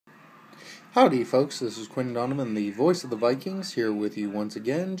Howdy, folks. This is Quinn Donovan, the voice of the Vikings, here with you once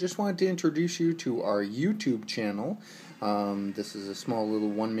again. Just wanted to introduce you to our YouTube channel. This is a small little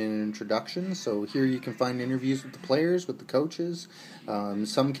 1-minute introduction. So here you can find interviews with the players, with the coaches,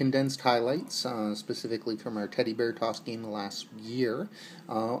 some condensed highlights, specifically from our teddy bear toss game last year.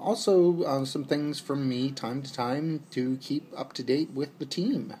 Also, some things from me time to time to keep up to date with the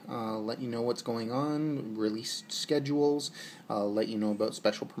team. Let you know what's going on, release schedules, let you know about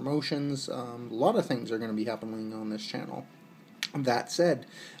special promotions. A lot of things are going to be happening on this channel. That said,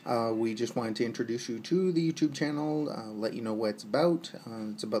 we just wanted to introduce you to the YouTube channel, let you know what it's about.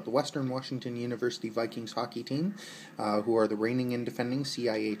 It's about the Western Washington University Vikings hockey team, who are the reigning and defending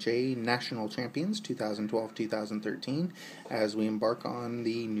CIHA national champions 2012-2013, as we embark on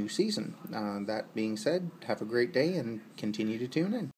the new season. That being said, have a great day and continue to tune in.